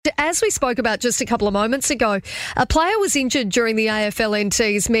as we spoke about just a couple of moments ago, a player was injured during the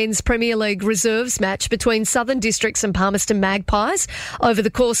AFLNT's Men's Premier League reserves match between Southern Districts and Palmerston Magpies over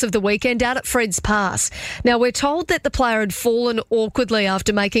the course of the weekend out at Fred's Pass. Now, we're told that the player had fallen awkwardly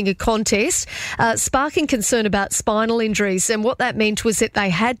after making a contest, sparking concern about spinal injuries, and what that meant was that they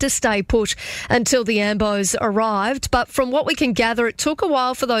had to stay put until the Ambos arrived. But from what we can gather, it took a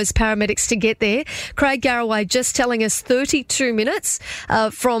while for those paramedics to get there. Craig Garraway just telling us 32 minutes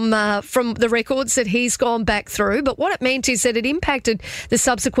from the records that he's gone back through. But what it meant is that it impacted the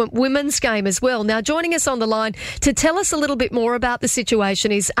subsequent women's game as well. Now, joining us on the line to tell us a little bit more about the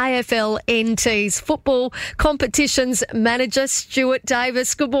situation is AFLNT's football competitions manager, Stuart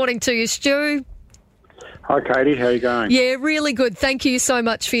Davis. Good morning to you, Stu. Hi, Katie. How are you going? Yeah, really good. Thank you so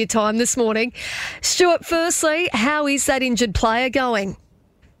much for your time this morning. Stuart, firstly, how is that injured player going?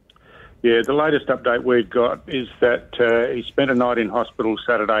 Yeah, the latest update we've got is that he spent a night in hospital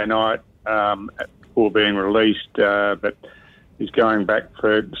Saturday night before being released, but he's going back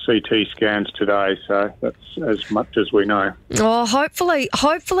for CT scans today, so that's as much as we know. Oh, hopefully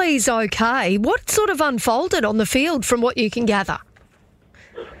he's okay. What sort of unfolded on the field from what you can gather?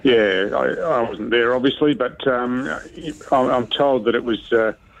 Yeah, I wasn't there, obviously, but I'm told that it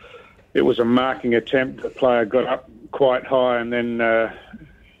was a marking attempt. The player got up quite high and then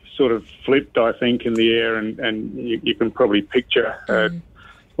sort of flipped, I think, in the air, and you can probably picture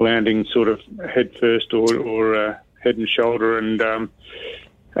landing sort of head first or head and shoulder,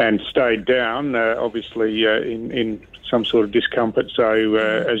 and stayed down, obviously in some sort of discomfort. So,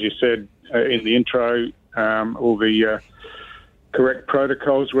 as you said in the intro, all the correct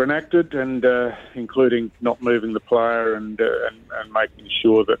protocols were enacted, and including not moving the player and making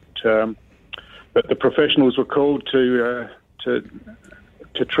sure that the professionals were called to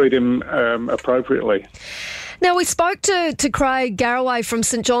treat him appropriately. Now, we spoke to Craig Garraway from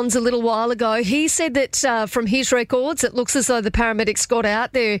St John's a little while ago. He said that from his records, it looks as though the paramedics got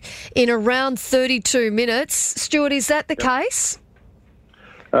out there in around 32 minutes. Stuart, is that the case?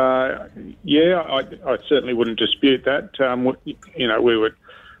 Yeah, I certainly wouldn't dispute that.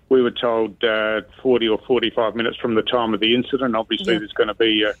 We were told 40 or 45 minutes from the time of the incident. Obviously, There's going to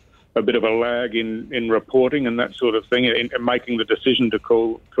be a bit of a lag in reporting and that sort of thing, in making the decision to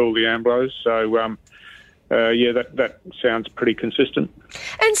call the ambulance. So, that sounds pretty consistent.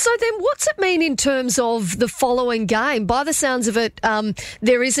 And so then what's it mean in terms of the following game? By the sounds of it,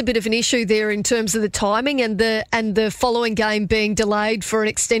 there is a bit of an issue there in terms of the timing and the following game being delayed for an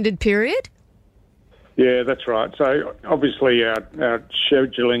extended period? Yeah, that's right. So obviously our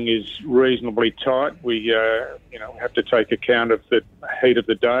scheduling is reasonably tight. We have to take account of the heat of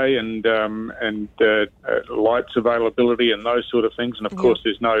the day and lights availability and those sort of things. And of course,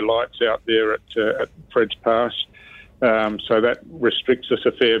 there's no lights out there at Fred's Pass, so that restricts us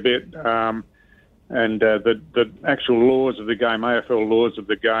a fair bit. And the actual laws of the game, AFL laws of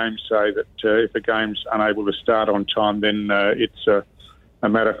the game, say that if a game's unable to start on time, then it's a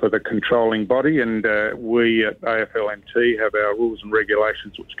matter for the controlling body, and we at AFLNT have our rules and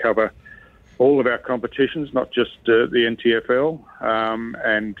regulations which cover all of our competitions, not just the NTFL.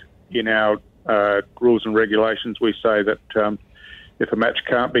 And in our rules and regulations, we say that if a match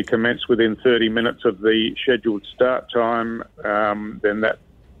can't be commenced within 30 minutes of the scheduled start time, then that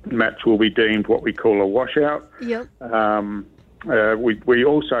match will be deemed what we call a washout. Yep. We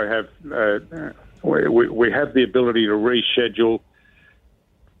also have we have the ability to reschedule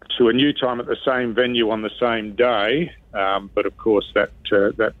to a new time at the same venue on the same day, but of course that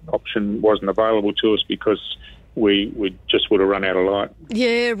option wasn't available to us because we just would have run out of light.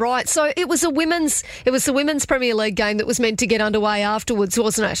 Yeah, right. So it was the women's Premier League game that was meant to get underway afterwards,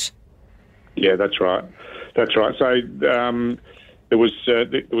 wasn't it? Yeah, that's right. That's right. So there was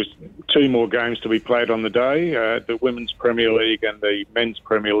two more games to be played on the day: the women's Premier League and the men's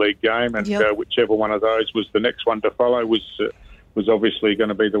Premier League game, and whichever one of those was the next one to follow was obviously going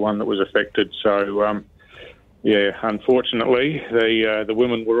to be the one that was affected. So, unfortunately, the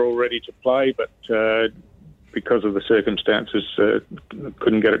women were all ready to play, but because of the circumstances,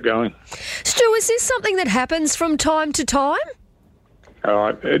 couldn't get it going. Stu, is this something that happens from time to time?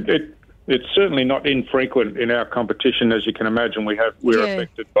 It's certainly not infrequent in our competition. As you can imagine, we're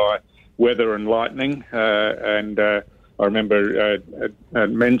affected by weather and lightning, and I remember a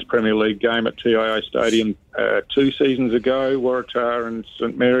men's Premier League game at TIO Stadium 2 seasons ago, Waratah and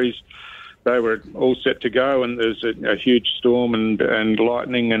St Mary's. They were all set to go, and there's a huge storm and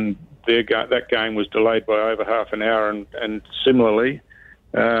lightning, and that game was delayed by over half an hour, and similarly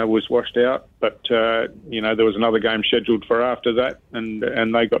was washed out. But there was another game scheduled for after that, and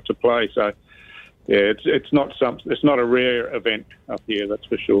they got to play. So yeah, it's not a rare event up here, that's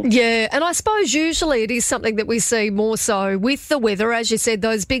for sure. Yeah, and I suppose usually it is something that we see more so with the weather. As you said,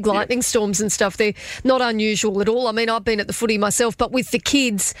 those big lightning storms and stuff, they're not unusual at all. I mean, I've been at the footy myself, but with the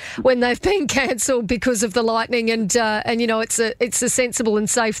kids, when they've been cancelled because of the lightning and you know, it's a sensible and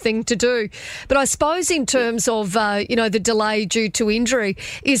safe thing to do. But I suppose in terms of, you know, the delay due to injury,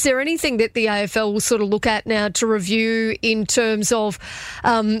 is there anything that the AFL will sort of look at now to review in terms of,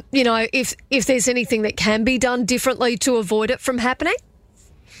 you know, if there's anything that can be done differently to avoid it from happening?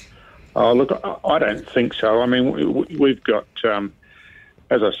 Oh, look, I don't think so. I mean, we've got,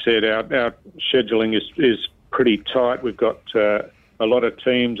 as I said, our scheduling is pretty tight. We've got a lot of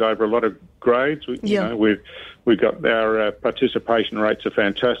teams over a lot of grades. You know, we've got our participation rates are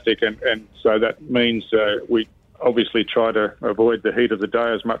fantastic, and so that means we obviously try to avoid the heat of the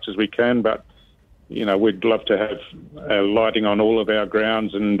day as much as we can. But you know, we'd love to have lighting on all of our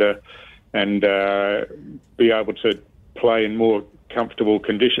grounds and be able to play in more comfortable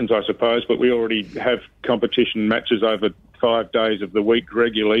conditions, I suppose. But we already have competition matches over 5 days of the week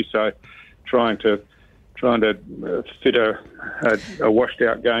regularly, so trying to fit a washed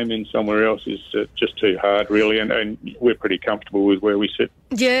out game in somewhere else is just too hard, really, and we're pretty comfortable with where we sit.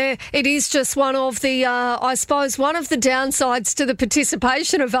 Yeah, it is just one of the, I suppose, one of the downsides to the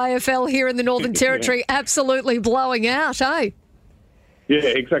participation of AFL here in the Northern Territory, absolutely blowing out, eh? Yeah,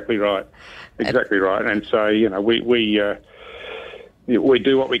 exactly right. Exactly right. And so, you know, we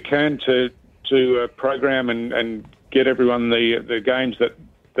do what we can to program and get everyone the games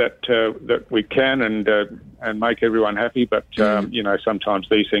that we can and make everyone happy. But you know, sometimes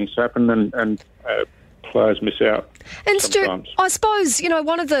these things happen and players miss out. And sometimes. Stuart, I suppose, you know,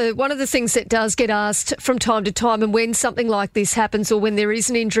 one of the things that does get asked from time to time, and when something like this happens or when there is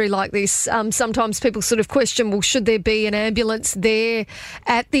an injury like this, sometimes people sort of question, well, should there be an ambulance there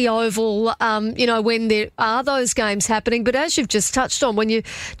at the Oval, you know, when there are those games happening? But as you've just touched on, when you're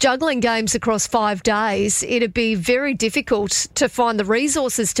juggling games across 5 days, it'd be very difficult to find the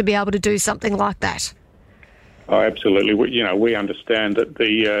resources to be able to do something like that. Oh, absolutely. We understand that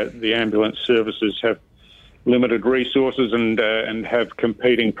the ambulance services have limited resources and have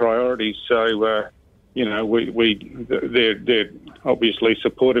competing priorities. So, you know, they're obviously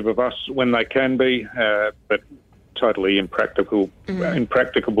supportive of us when they can be, but totally impracticable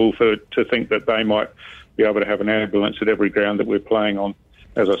to think that they might be able to have an ambulance at every ground that we're playing on,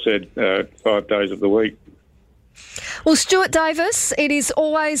 as I said, 5 days of the week. Well, Stuart Davis, it is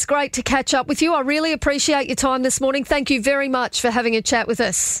always great to catch up with you. I really appreciate your time this morning. Thank you very much for having a chat with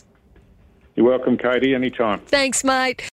us. You're welcome, Katie, anytime. Thanks, mate.